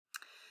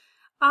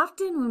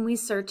Often when we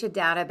search a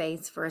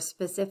database for a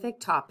specific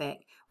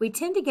topic, we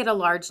tend to get a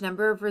large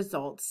number of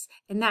results,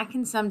 and that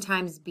can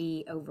sometimes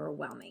be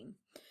overwhelming.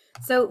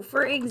 So,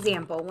 for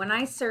example, when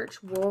I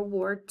search World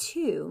War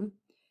II,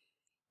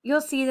 you'll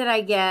see that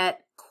I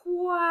get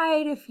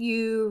quite a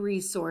few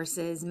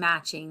resources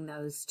matching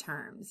those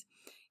terms.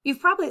 You've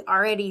probably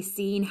already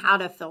seen how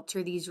to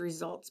filter these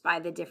results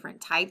by the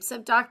different types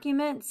of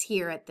documents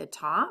here at the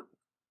top.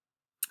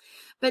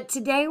 But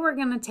today we're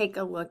going to take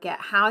a look at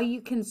how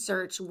you can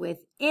search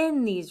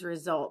within these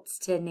results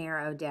to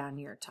narrow down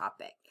your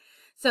topic.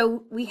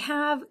 So we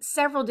have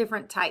several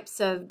different types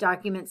of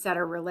documents that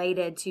are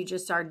related to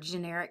just our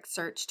generic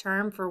search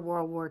term for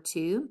World War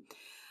II.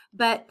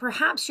 But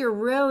perhaps you're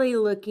really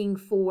looking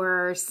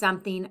for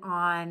something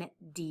on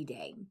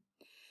D-Day.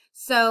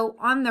 So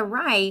on the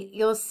right,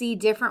 you'll see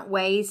different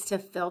ways to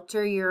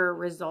filter your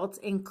results,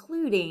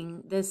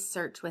 including this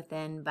search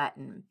within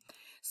button.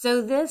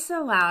 So this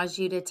allows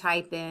you to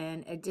type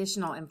in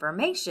additional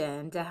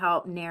information to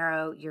help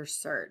narrow your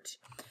search.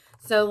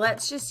 So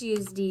let's just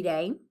use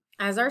D-Day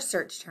as our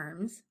search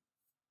terms.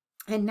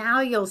 And now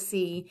you'll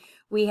see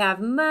we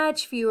have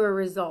much fewer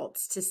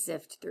results to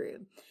sift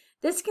through.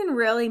 This can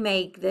really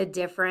make the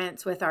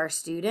difference with our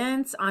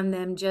students on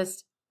them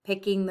just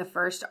picking the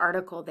first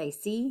article they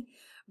see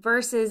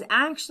versus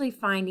actually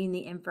finding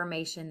the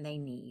information they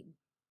need.